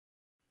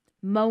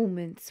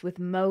moments with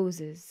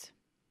Moses.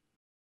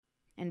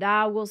 And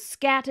I will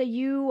scatter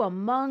you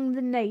among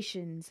the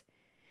nations,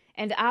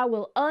 and I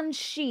will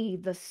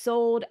unsheathe the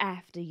sword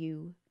after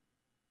you.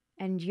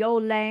 And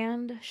your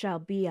land shall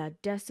be a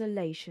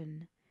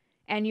desolation,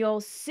 and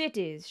your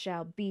cities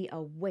shall be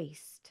a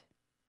waste.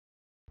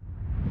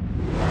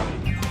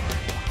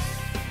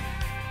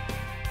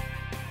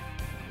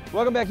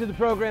 Welcome back to the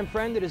program,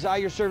 friend. It is I,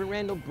 your servant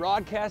Randall,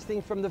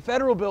 broadcasting from the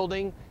Federal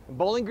Building in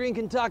Bowling Green,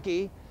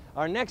 Kentucky.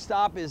 Our next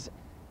stop is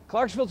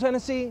Clarksville,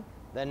 Tennessee,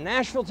 then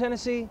Nashville,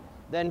 Tennessee,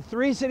 then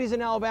 3 cities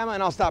in Alabama,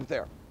 and I'll stop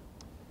there.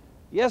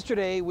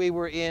 Yesterday, we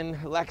were in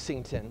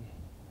Lexington,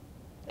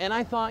 and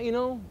I thought, you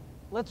know,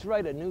 let's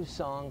write a new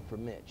song for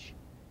Mitch.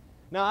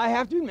 Now, I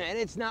have to admit,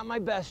 it's not my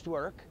best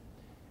work,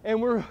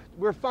 and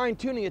we're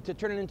fine-tuning it to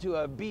turn it into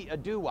a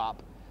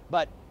doo-wop,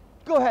 but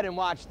go ahead and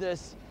watch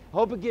this.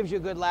 Hope it gives you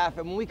a good laugh,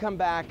 and when we come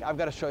back, I've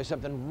got to show you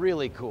something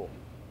really cool.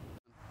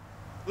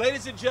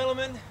 Ladies and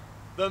gentlemen,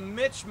 the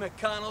Mitch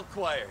McConnell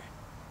Choir.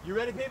 You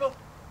ready, people?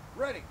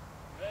 Ready.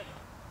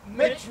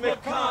 Mitch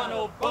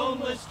McConnell,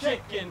 boneless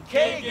chicken.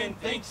 Kagan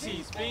thinks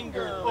he's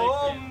finger licking.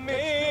 Oh,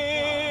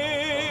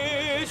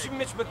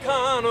 Mitch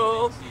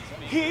McConnell,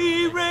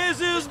 he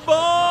raises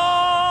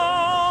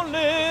boneless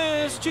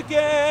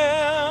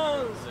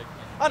chickens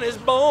on his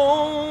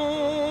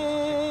boneless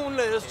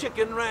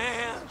chicken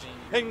ranch.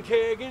 And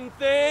Kagan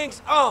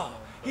thinks, oh,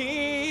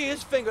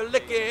 he's finger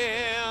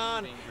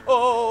licking.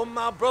 Oh,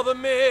 my brother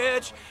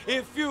Mitch,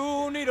 if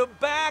you need a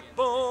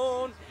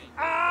backbone,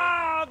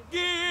 I'll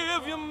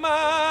give you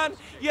mine.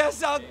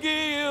 Yes, I'll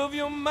give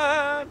you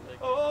mine.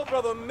 Oh,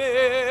 brother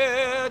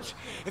Mitch,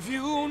 if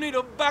you need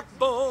a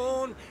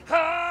backbone,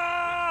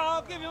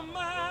 I'll give you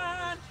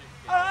mine.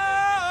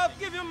 I'll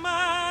give you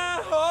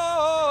mine.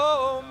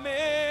 Oh,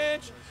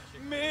 Mitch,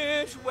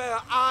 where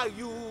are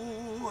you?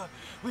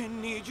 We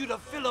need you to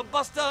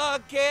filibuster,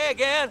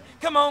 Kagan.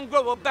 Come on,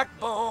 grow a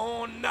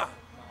backbone.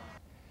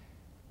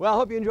 Well, I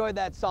hope you enjoyed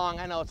that song.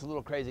 I know it's a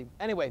little crazy.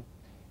 Anyway,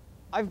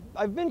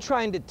 I've been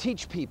trying to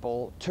teach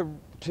people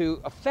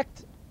to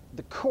affect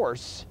the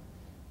course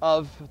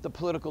of the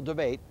political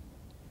debate,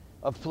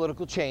 of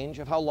political change,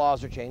 of how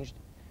laws are changed,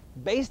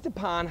 based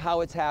upon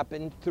how it's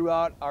happened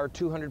throughout our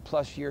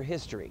 200-plus year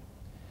history.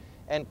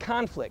 And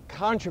conflict,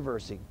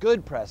 controversy,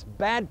 good press,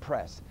 bad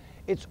press,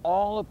 it's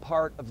all a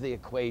part of the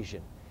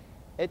equation.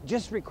 It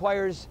just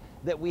requires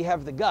that we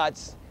have the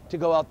guts to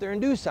go out there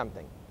and do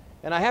something.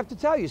 And I have to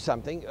tell you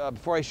something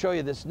before I show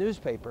you this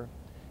newspaper.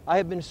 I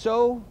have been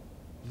so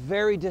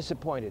very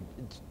disappointed.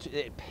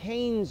 It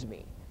pains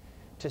me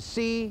to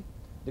see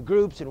the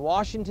groups in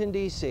Washington,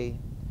 D.C.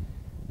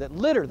 that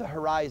litter the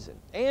horizon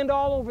and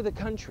all over the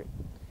country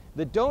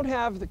that don't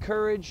have the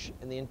courage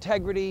and the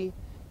integrity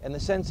and the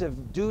sense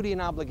of duty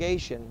and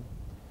obligation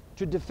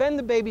to defend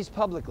the babies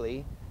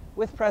publicly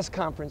with press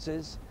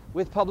conferences,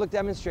 with public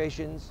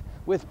demonstrations,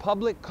 with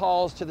public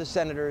calls to the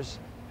senators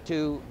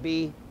to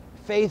be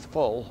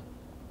faithful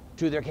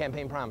to their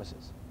campaign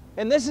promises.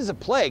 And this is a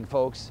plague,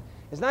 folks.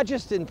 It's not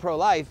just in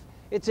pro-life,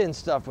 it's in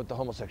stuff with the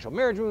homosexual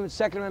marriage movement,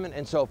 Second Amendment,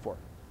 and so forth.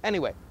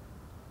 Anyway,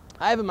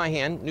 I have in my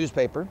hand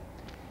newspaper.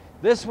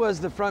 This was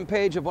the front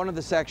page of one of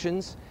the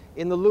sections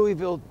in the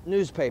Louisville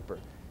newspaper.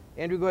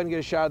 Andrew, go ahead and get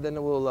a shot, then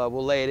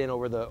we'll lay it in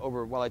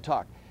over while I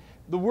talk.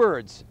 The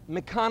words: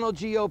 McConnell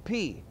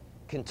GOP,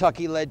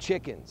 Kentucky-led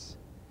chickens.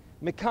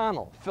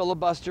 McConnell,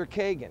 filibuster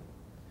Kagan.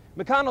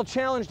 McConnell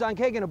challenged on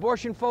Kagan,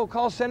 abortion foe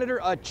calls Senator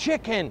a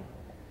chicken.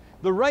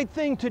 The right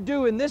thing to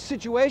do in this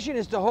situation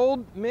is to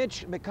hold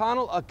Mitch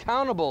McConnell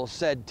accountable,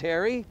 said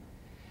Terry.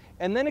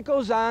 And then it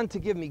goes on to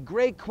give me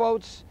great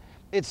quotes.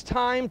 It's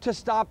time to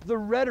stop the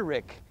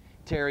rhetoric,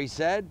 Terry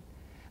said.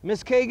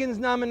 Ms. Kagan's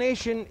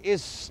nomination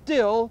is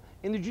still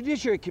in the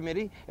Judiciary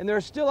Committee, and there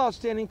are still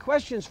outstanding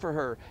questions for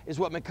her, is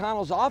what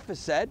McConnell's office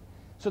said.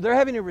 So they're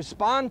having to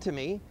respond to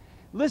me.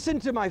 Listen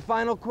to my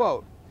final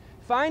quote.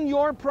 Find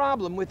your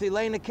problem with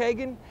Elena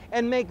Kagan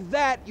and make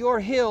that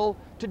your hill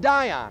to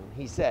die on,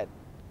 he said.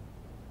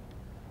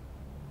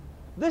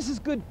 This is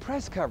good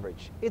press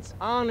coverage. It's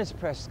honest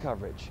press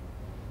coverage.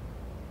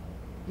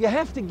 You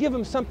have to give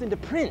them something to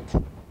print.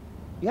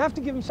 You have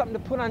to give them something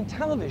to put on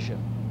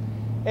television.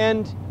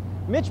 And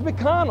Mitch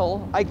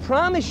McConnell, I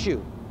promise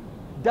you,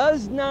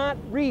 does not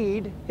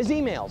read his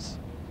emails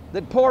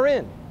that pour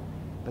in,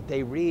 but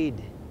they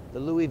read the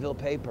Louisville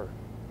paper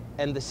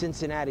and the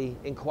Cincinnati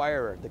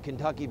Enquirer, the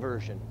Kentucky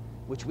version,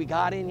 which we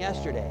got in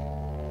yesterday.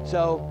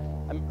 So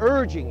I'm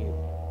urging you,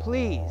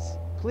 please,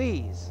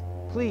 please,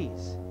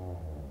 please,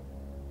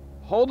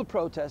 hold a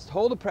protest,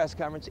 hold a press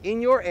conference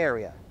in your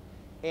area,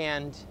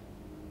 and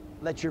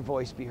let your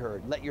voice be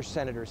heard. Let your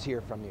senators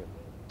hear from you.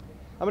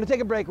 I'm going to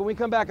take a break. When we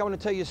come back, I want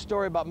to tell you a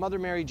story about Mother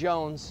Mary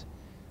Jones,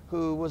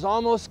 who was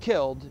almost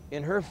killed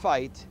in her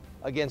fight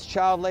against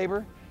child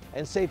labor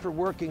and safer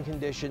working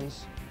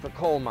conditions for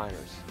coal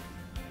miners.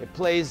 It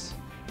plays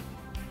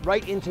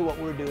right into what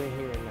we're doing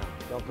here and now.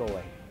 Don't go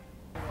away.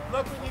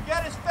 Look, when you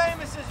get as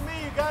famous as me,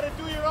 you got to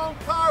do your own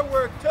car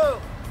work too,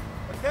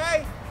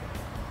 okay?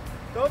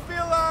 Don't be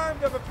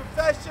alarmed, I'm a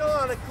professional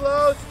on a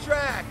closed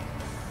track.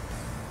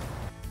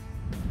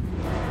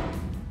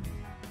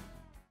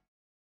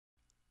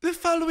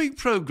 following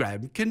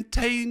program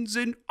contains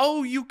an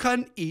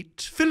all-you-can-eat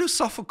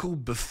philosophical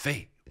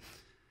buffet.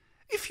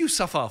 If you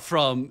suffer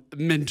from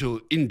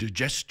mental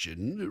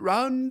indigestion,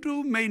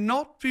 Randall may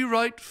not be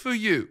right for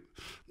you.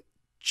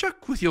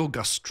 Check with your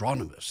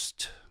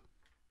gastronomist.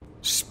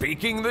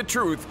 Speaking the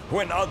truth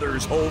when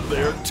others hold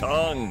their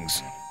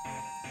tongues.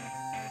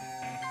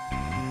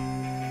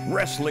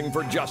 Wrestling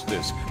for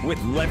justice with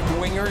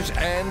left-wingers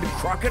and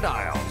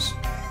crocodiles.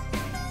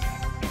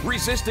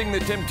 Resisting the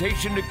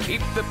temptation to keep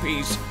the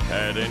peace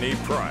at any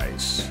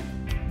price.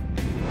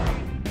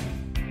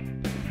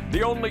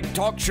 The only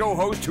talk show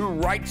host who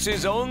writes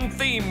his own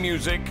theme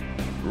music,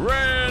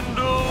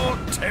 Randall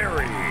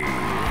Terry.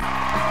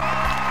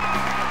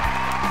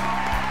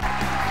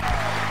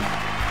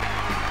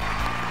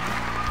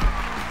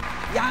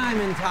 Yeah, I'm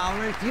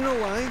intolerant. Do you know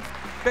why?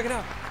 Check it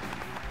out.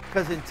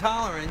 Because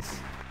intolerance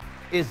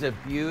is a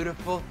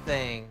beautiful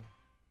thing.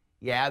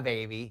 Yeah,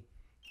 baby.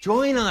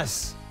 Join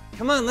us.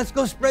 Come on, let's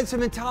go spread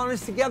some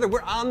intolerance together.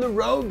 We're on the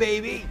road,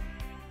 baby.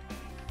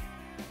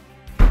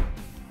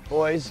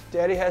 Boys,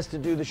 Daddy has to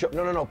do the show.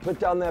 No, put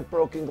down that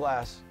broken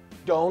glass.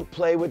 Don't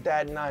play with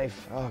that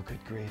knife. Oh,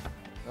 good grief.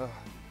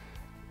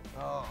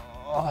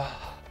 Oh.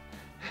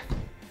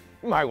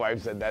 My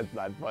wife said that's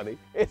not funny.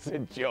 It's a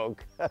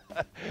joke.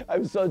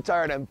 I'm so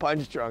tired, I'm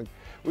punch drunk.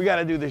 We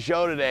gotta do the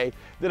show today.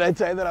 Did I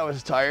tell you that I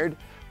was tired?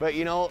 But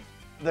you know,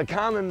 the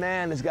common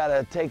man has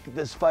gotta take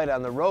this fight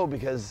on the road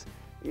because,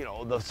 you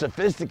know, the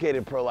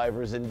sophisticated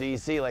pro-lifers in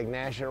DC, like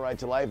National Right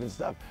to Life and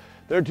stuff,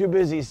 they're too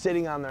busy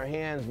sitting on their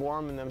hands,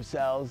 warming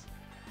themselves.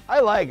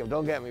 I like them,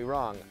 don't get me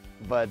wrong,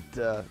 but,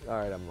 all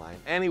right, I'm lying.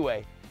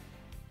 Anyway,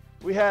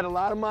 we had a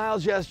lot of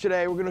miles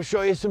yesterday. We're gonna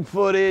show you some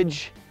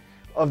footage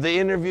of the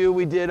interview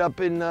we did up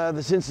in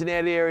the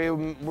Cincinnati area.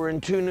 We're in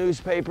 2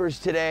 newspapers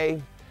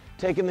today,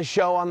 taking the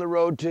show on the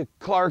road to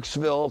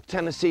Clarksville,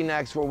 Tennessee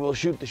next, where we'll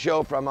shoot the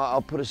show from.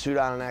 I'll put a suit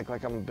on and act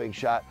like I'm a big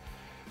shot.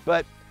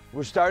 But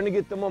we're starting to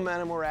get the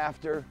momentum we're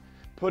after,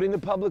 putting the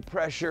public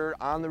pressure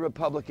on the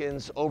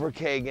Republicans over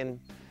Kagan.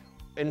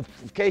 In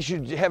case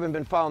you haven't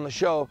been following the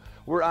show,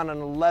 we're on an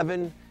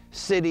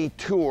 11-city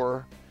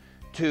tour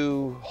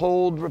to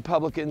hold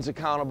Republicans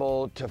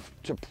accountable,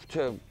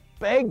 to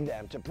beg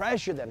them, to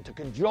pressure them, to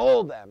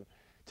cajole them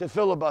to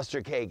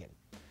filibuster Kagan.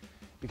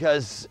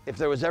 Because if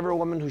there was ever a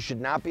woman who should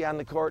not be on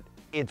the court,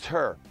 it's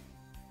her.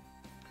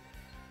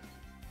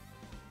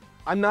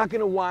 I'm not going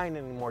to whine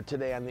anymore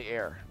today on the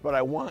air, but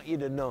I want you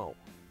to know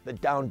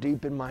that down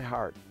deep in my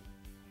heart,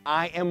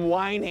 I am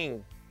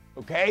whining,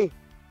 okay?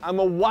 I'm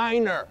a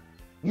whiner.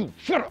 You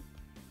shut up.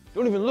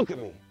 Don't even look at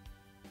me.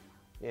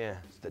 Yeah,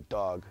 it's the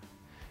dog.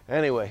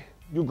 Anyway,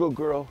 you good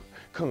girl.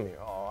 Come here.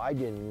 Oh, I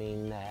didn't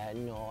mean that.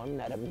 No, I'm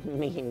not a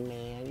mean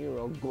man.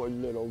 You're a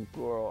good little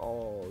girl.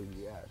 Oh,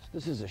 yes.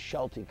 This is a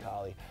Sheltie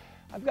collie.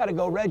 I've got to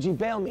go. Reggie,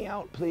 bail me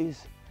out,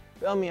 please.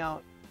 Bail me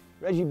out.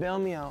 Reggie, bail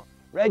me out.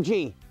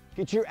 Reggie,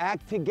 get your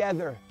act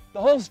together. The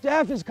whole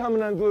staff is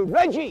coming unglued.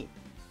 Reggie!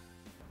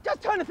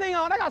 Just turn the thing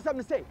on. I got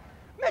something to say.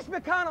 Mitch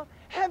McConnell,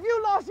 have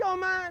you lost your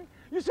mind?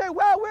 You say,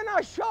 well, we're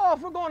not sure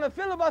if we're going to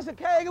filibuster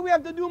Kagan. We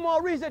have to do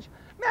more research.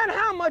 Man,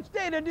 how much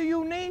data do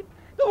you need?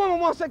 The woman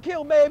wants to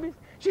kill babies.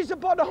 She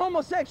supports the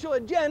homosexual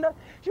agenda.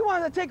 She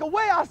wants to take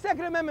away our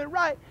Second Amendment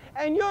right.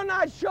 And you're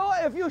not sure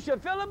if you should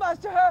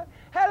filibuster her?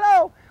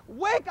 Hello,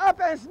 wake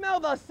up and smell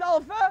the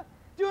sulfur.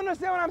 Do you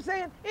understand what I'm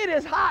saying? It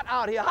is hot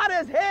out here. Hot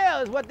as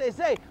hell is what they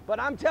say. But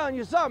I'm telling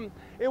you something.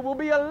 It will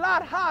be a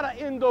lot hotter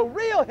in the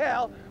real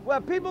hell where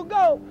people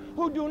go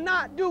who do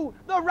not do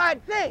the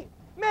right thing.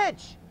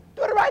 Mitch,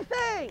 do the right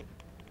thing.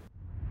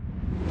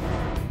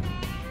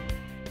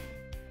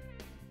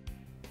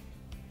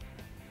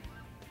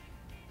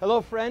 Hello,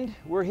 friend.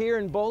 We're here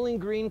in Bowling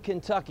Green,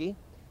 Kentucky,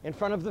 in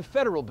front of the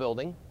Federal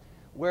Building,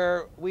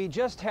 where we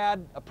just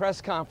had a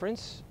press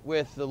conference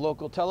with the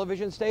local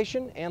television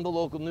station and the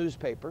local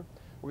newspaper.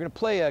 We're going to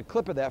play a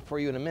clip of that for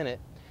you in a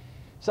minute.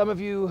 Some of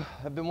you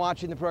have been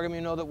watching the program.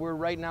 You know that we're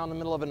right now in the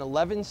middle of an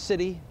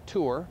 11-city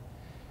tour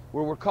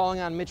where we're calling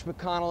on Mitch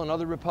McConnell and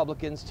other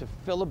Republicans to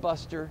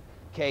filibuster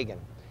Kagan.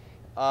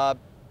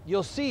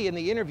 You'll see in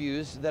the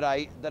interviews that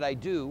I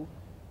do.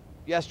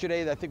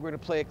 Yesterday, I think we're going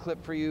to play a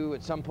clip for you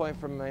at some point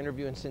from my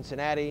interview in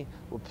Cincinnati.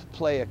 We'll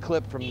play a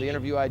clip from the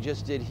interview I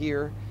just did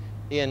here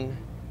in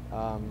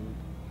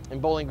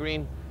Bowling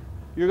Green.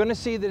 You're going to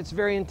see that it's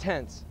very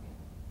intense.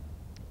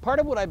 Part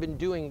of what I've been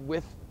doing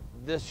with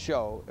this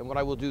show and what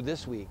I will do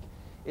this week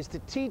is to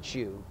teach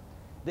you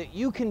that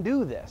you can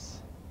do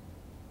this.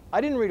 I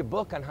didn't read a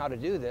book on how to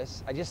do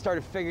this. I just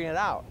started figuring it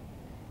out.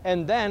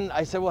 And then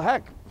I said, well,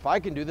 heck, if I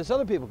can do this,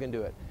 other people can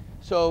do it.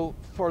 So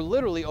for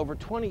literally over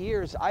 20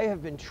 years, I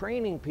have been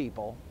training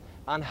people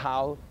on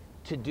how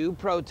to do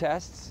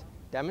protests,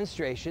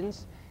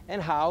 demonstrations,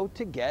 and how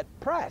to get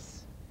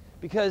press.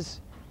 Because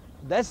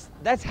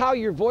that's how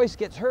your voice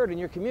gets heard in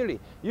your community.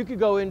 You could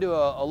go into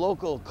a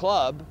local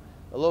club,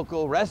 a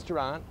local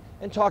restaurant,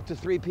 and talk to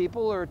 3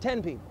 people or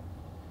 10 people.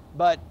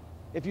 But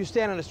if you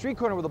stand on a street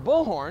corner with a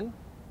bullhorn,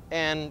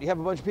 and you have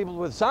a bunch of people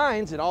with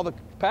signs, and all the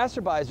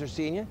passerbys are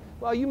seeing you,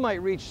 well, you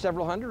might reach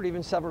several hundred or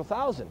even several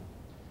thousand.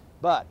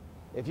 But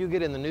If you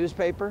get in the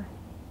newspaper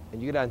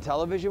and you get on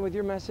television with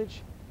your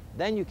message,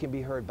 then you can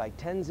be heard by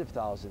tens of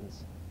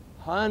thousands,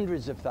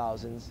 hundreds of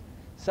thousands,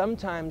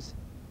 sometimes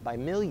by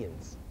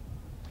millions.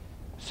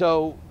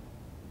 So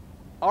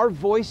our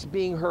voice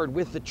being heard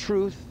with the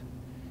truth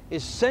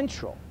is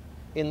central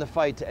in the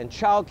fight to end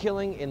child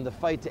killing, in the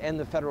fight to end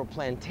the federal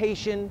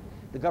plantation,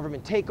 the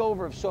government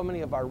takeover of so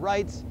many of our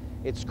rights.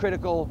 It's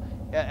critical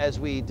as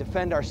we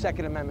defend our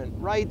Second Amendment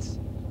rights.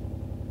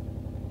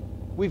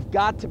 We've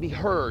got to be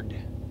heard.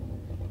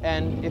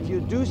 And if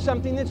you do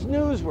something that's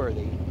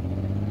newsworthy,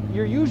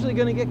 you're usually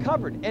going to get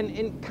covered.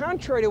 And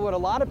contrary to what a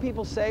lot of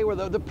people say, where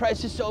the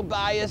press is so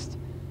biased,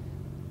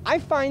 I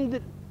find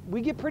that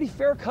we get pretty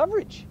fair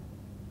coverage.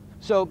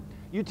 So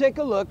you take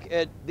a look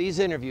at these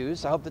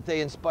interviews. I hope that they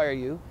inspire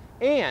you.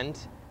 And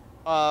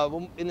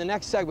in the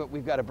next segment,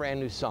 we've got a brand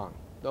new song.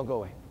 Don't go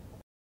away.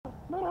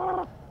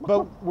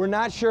 But we're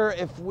not sure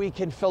if we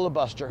can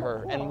filibuster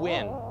her and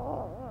win.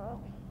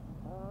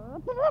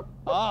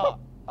 Oh,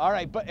 all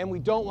right, and we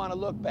don't want to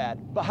look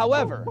bad. But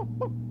however,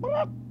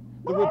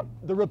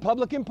 the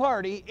Republican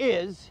Party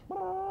is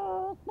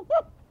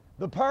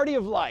the party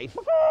of life.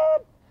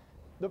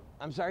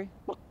 I'm sorry?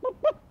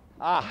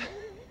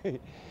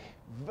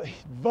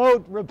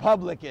 Vote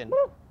Republican.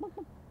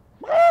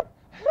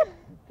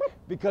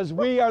 Because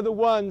we are the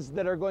ones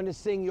that are going to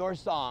sing your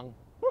song.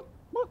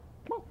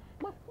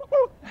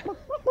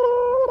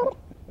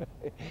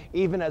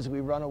 Even as we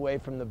run away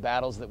from the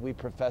battles that we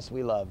profess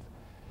we love.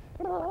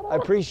 I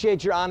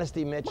appreciate your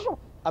honesty, Mitch.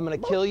 I'm going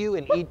to kill you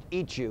and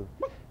eat you.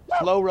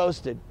 Slow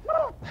roasted.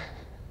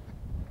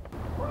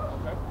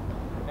 Okay.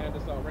 And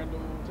it's Randall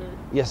Terry?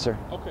 Yes, sir.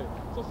 Okay.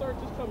 So, sir,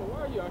 just tell me,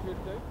 why are you out here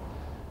today?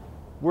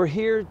 We're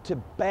here to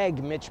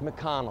beg Mitch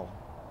McConnell.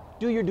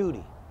 Do your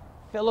duty.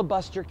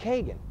 Filibuster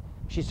Kagan.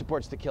 She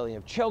supports the killing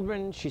of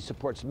children. She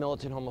supports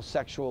militant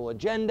homosexual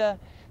agenda.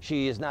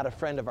 She is not a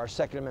friend of our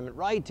Second Amendment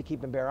right to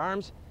keep and bear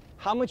arms.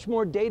 How much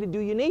more data do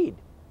you need?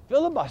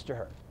 Filibuster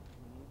her.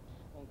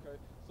 Okay.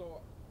 So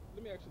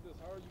let me ask you this.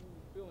 How are you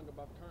feeling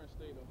about the current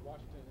state of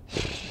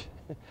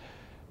Washington?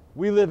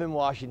 We live in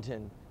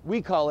Washington.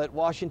 We call it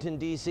Washington,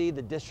 D.C.,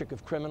 the District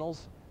of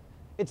Criminals.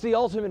 It's the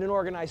ultimate in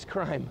organized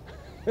crime.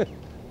 Gotcha.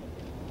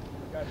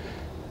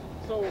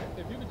 So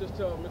if you could just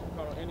tell Mr.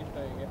 McConnell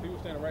anything, if he was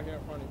standing right here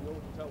in front of you, what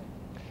would you tell him?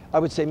 I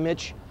would say,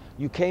 Mitch,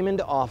 you came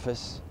into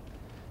office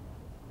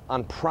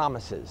on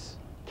promises,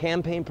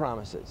 campaign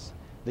promises,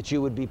 that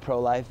you would be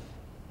pro-life,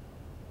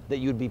 that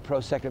you would be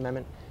pro-Second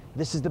Amendment.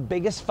 This is the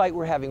biggest fight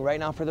we're having right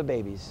now for the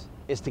babies,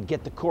 is to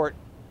get the court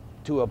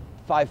to a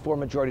 5-4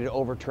 majority to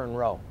overturn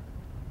Roe.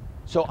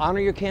 So honor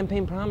your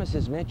campaign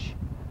promises, Mitch.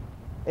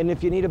 And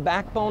if you need a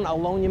backbone,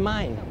 I'll loan you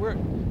mine.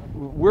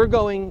 We're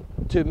going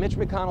to Mitch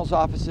McConnell's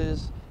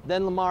offices,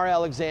 then Lamar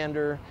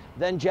Alexander,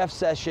 then Jeff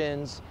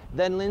Sessions,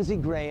 then Lindsey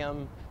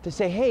Graham, to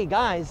say, hey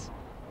guys,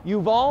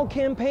 you've all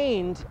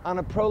campaigned on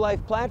a pro-life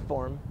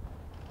platform.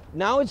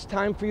 Now it's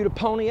time for you to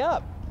pony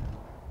up.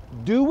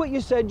 Do what you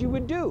said you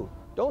would do.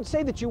 Don't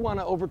say that you want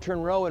to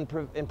overturn Roe and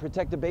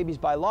protect the babies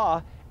by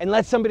law and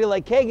let somebody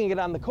like Kagan get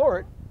on the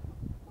court.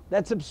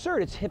 That's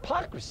absurd. It's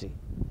hypocrisy.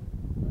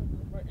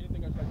 Right.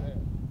 Anything else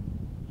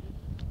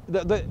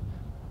like that?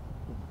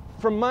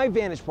 From my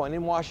vantage point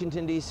in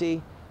Washington,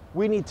 D.C.,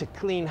 we need to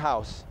clean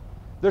house.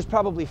 There's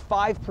probably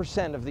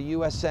 5% of the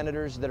U.S.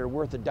 senators that are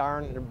worth a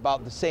darn, and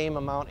about the same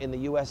amount in the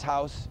U.S.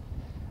 House.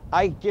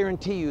 I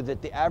guarantee you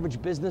that the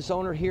average business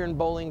owner here in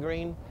Bowling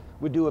Green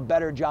would do a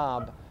better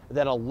job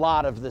than a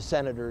lot of the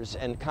senators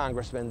and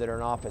congressmen that are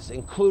in office,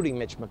 including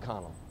Mitch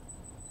McConnell.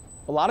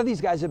 A lot of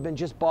these guys have been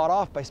just bought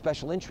off by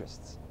special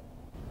interests.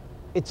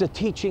 It's a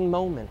teaching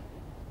moment.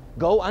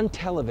 Go on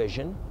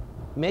television,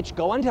 Mitch,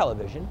 go on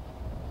television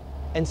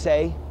and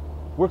say,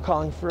 we're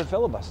calling for a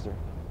filibuster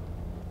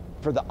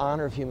for the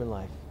honor of human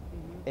life.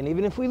 And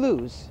even if we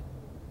lose,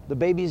 the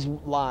babies'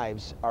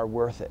 lives are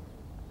worth it.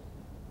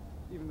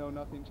 Even though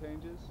nothing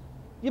changes?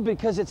 Yeah,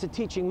 because it's a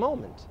teaching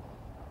moment.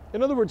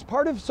 In other words,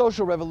 part of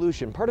social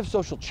revolution, part of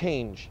social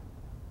change,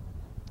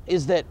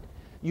 is that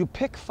you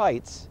pick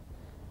fights,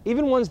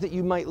 even ones that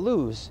you might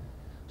lose,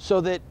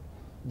 so that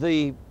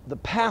the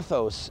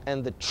pathos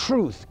and the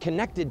truth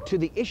connected to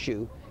the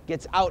issue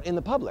gets out in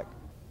the public.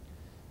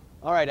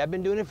 All right, I've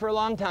been doing it for a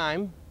long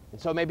time,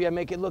 and so maybe I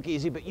make it look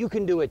easy, but you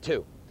can do it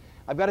too.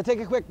 I've got to take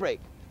a quick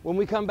break. When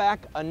we come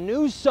back, a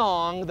new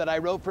song that I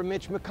wrote for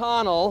Mitch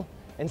McConnell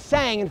and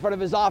sang in front of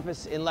his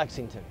office in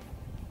Lexington.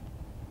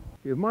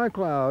 If my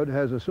cloud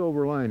has a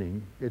silver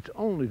lining, it's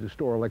only to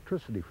store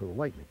electricity for the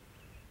lightning.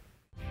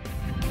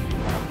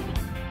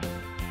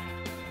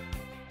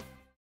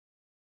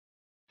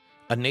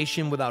 A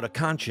nation without a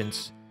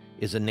conscience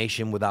is a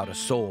nation without a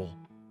soul.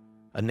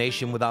 A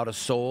nation without a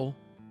soul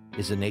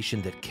is a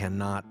nation that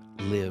cannot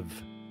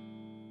live.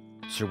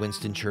 Sir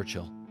Winston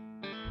Churchill.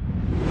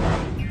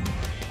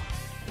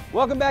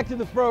 Welcome back to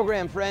the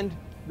program, friend.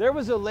 There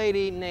was a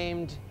lady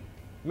named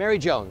Mary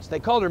Jones. They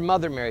called her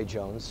Mother Mary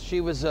Jones. She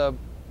was an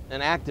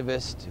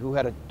activist who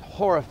had a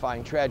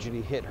horrifying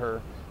tragedy hit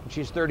her. When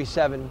she was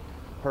 37,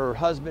 her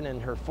husband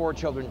and her 4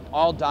 children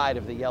all died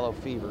of the yellow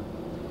fever.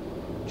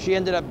 she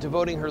ended up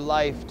devoting her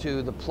life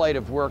to the plight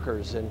of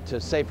workers and to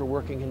safer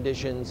working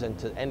conditions and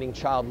to ending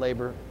child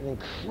labor. An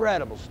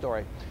incredible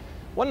story.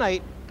 One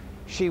night,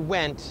 she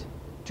went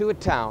to a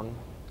town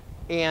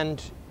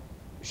and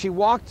she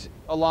walked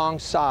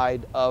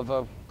alongside of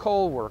a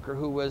coal worker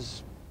who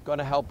was going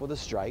to help with a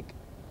strike.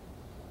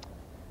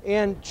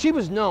 And she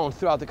was known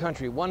throughout the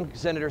country. One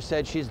senator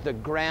said she's the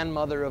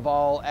grandmother of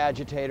all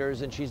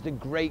agitators, and she's the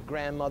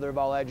great-grandmother of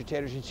all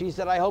agitators. And she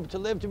said, I hope to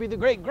live to be the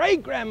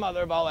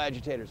great-great-grandmother of all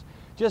agitators.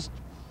 Just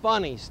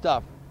funny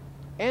stuff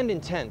and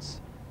intense.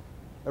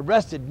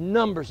 Arrested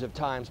numbers of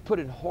times, put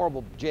in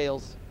horrible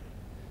jails.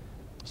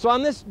 So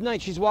on this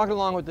night, she's walking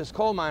along with this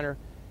coal miner,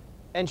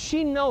 and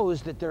she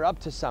knows that they're up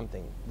to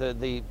something,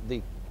 the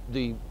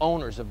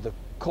owners of the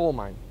coal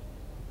mine.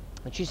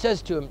 And she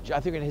says to him, I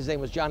think his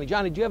name was Johnny,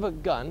 Johnny, do you have a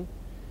gun?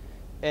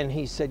 And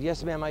he said,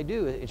 yes, ma'am, I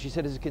do. And she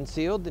said, is it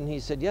concealed? And he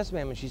said, yes,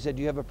 ma'am. And she said,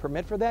 do you have a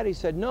permit for that? He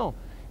said, no.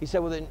 He said,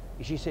 well, then,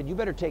 she said, you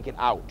better take it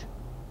out.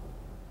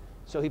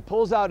 So he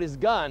pulls out his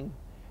gun,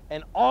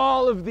 and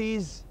all of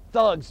these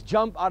thugs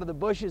jump out of the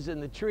bushes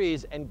and the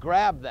trees and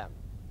grab them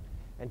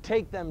and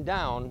take them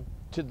down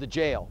to the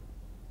jail.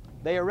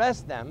 They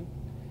arrest them,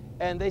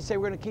 and they say,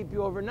 we're going to keep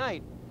you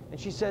overnight. And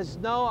she says,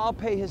 no, I'll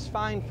pay his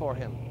fine for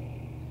him.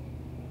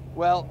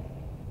 Well,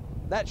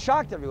 that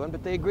shocked everyone,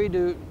 but they agreed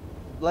to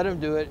let him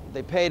do it.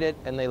 They paid it,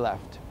 and they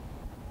left.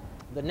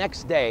 The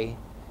next day,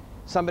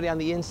 somebody on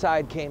the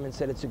inside came and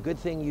said, it's a good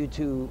thing you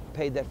two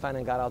paid that fine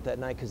and got out that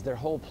night, because their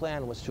whole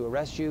plan was to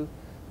arrest you,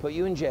 put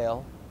you in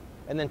jail,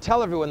 and then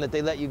tell everyone that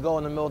they let you go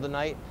in the middle of the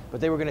night,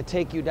 but they were going to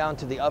take you down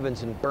to the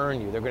ovens and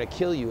burn you. They're going to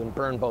kill you and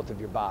burn both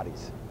of your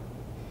bodies.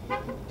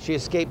 She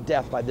escaped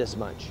death by this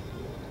much.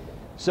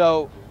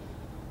 So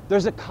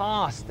there's a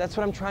cost. That's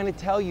what I'm trying to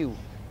tell you.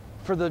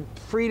 For the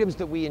freedoms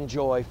that we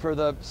enjoy, for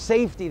the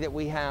safety that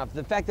we have,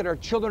 the fact that our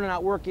children are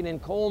not working in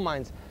coal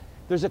mines,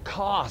 there's a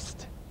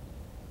cost.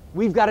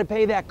 We've got to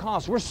pay that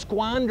cost. We're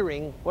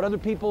squandering what other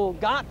people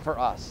got for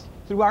us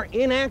through our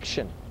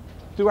inaction,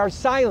 through our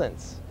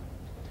silence.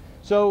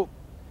 So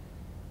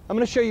I'm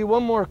going to show you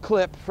one more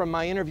clip from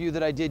my interview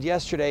that I did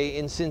yesterday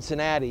in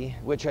Cincinnati,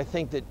 which I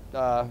think that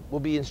will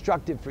be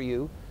instructive for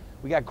you.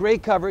 We got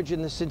great coverage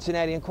in the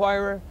Cincinnati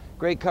Enquirer,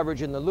 great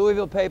coverage in the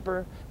Louisville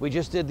paper. We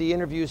just did the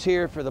interviews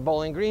here for the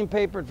Bowling Green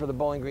paper and for the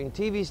Bowling Green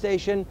TV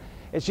station.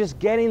 It's just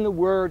getting the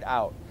word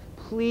out.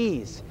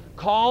 Please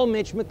call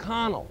Mitch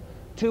McConnell,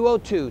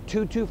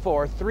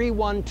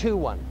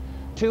 202-224-3121,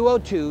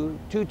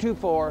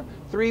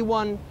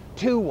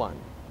 202-224-3121,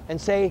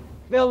 and say,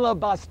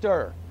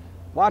 filibuster.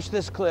 Watch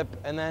this clip,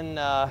 and then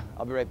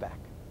I'll be right back.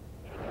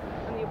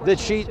 That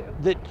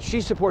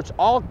she supports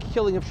all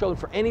killing of children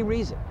for any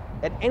reason,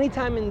 at any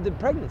time in the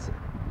pregnancy.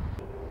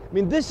 I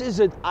mean, this is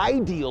an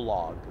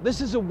ideologue. This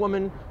is a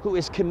woman who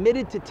is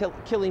committed to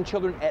killing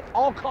children at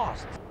all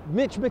costs.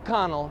 Mitch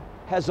McConnell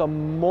has a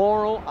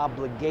moral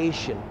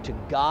obligation to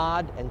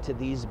God and to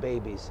these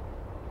babies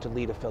to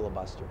lead a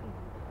filibuster.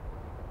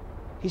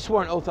 He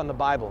swore an oath on the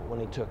Bible when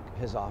he took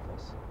his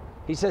office.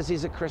 He says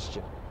he's a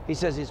Christian. He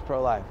says he's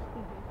pro-life.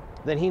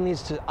 Then he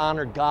needs to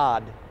honor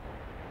God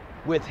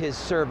with his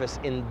service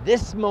in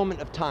this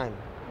moment of time.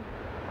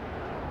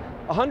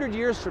 100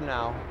 years from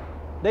now,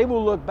 they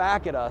will look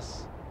back at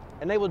us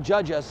and they will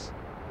judge us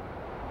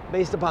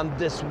based upon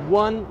this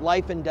one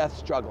life and death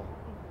struggle.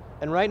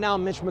 And right now,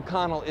 Mitch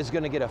McConnell is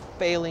going to get a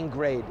failing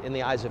grade in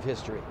the eyes of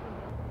history.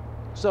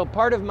 So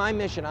part of my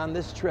mission on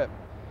this trip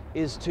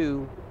is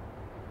to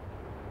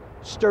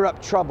stir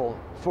up trouble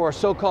for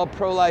so-called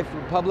pro-life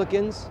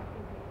Republicans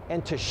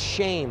and to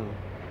shame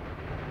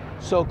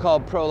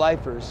so-called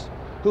pro-lifers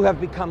who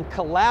have become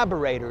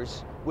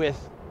collaborators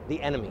with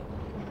the enemy.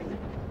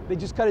 They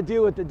just cut a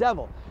deal with the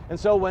devil. And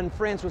so when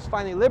France was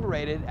finally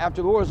liberated,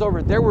 after the war was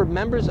over, there were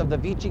members of the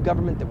Vichy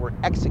government that were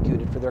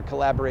executed for their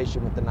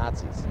collaboration with the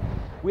Nazis.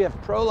 We have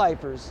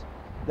pro-lifers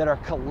that are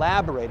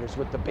collaborators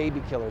with the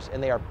baby killers,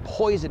 and they are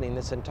poisoning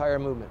this entire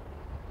movement.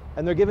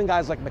 And they're giving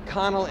guys like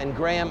McConnell and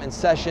Graham and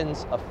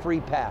Sessions a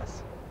free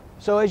pass.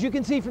 So as you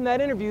can see from that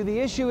interview, the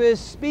issue is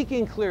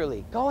speaking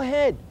clearly. Go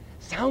ahead,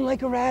 sound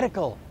like a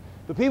radical.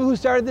 The people who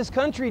started this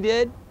country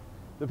did.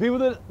 The people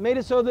that made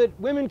it so that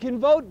women can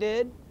vote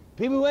did.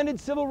 People who ended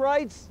civil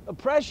rights,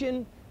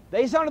 oppression,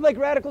 they sounded like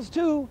radicals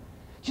too.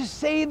 Just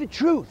say the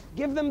truth,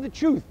 give them the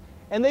truth,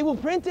 and they will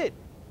print it,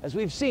 as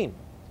we've seen.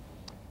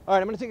 All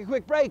right, I'm gonna take a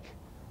quick break.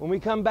 When we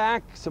come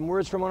back, some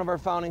words from one of our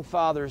founding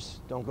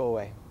fathers. Don't go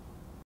away.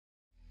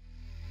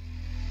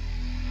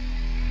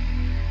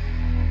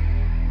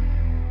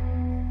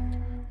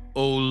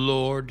 O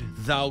Lord,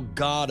 thou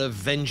God of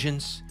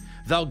vengeance,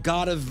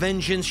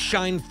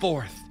 shine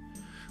forth.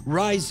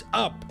 Rise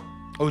up,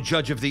 O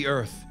Judge of the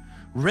earth.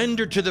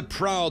 Render to the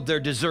proud their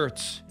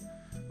deserts.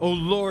 O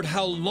Lord,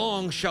 how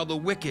long shall the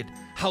wicked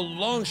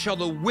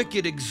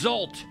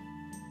exult?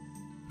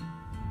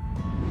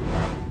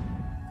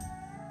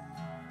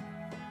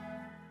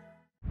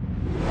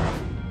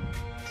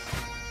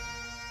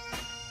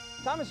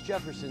 Thomas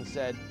Jefferson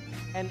said,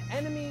 an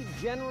enemy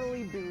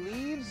generally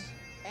believes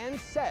and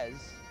says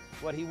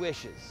what he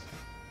wishes.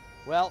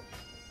 Well,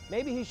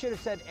 Maybe he should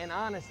have said an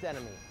honest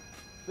enemy.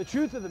 The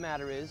truth of the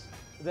matter is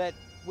that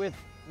with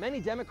many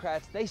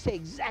Democrats, they say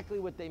exactly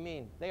what they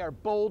mean. They are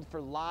bold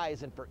for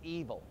lies and for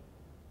evil.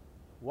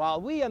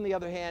 While we, on the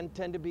other hand,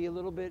 tend to be a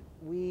little bit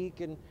weak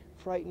and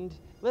frightened.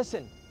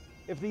 Listen,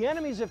 if the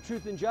enemies of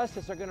truth and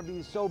justice are going to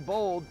be so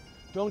bold,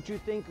 don't you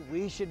think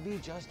we should be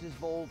just as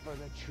bold for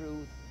the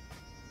truth?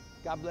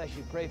 God bless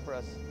you. Pray for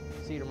us.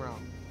 See you tomorrow.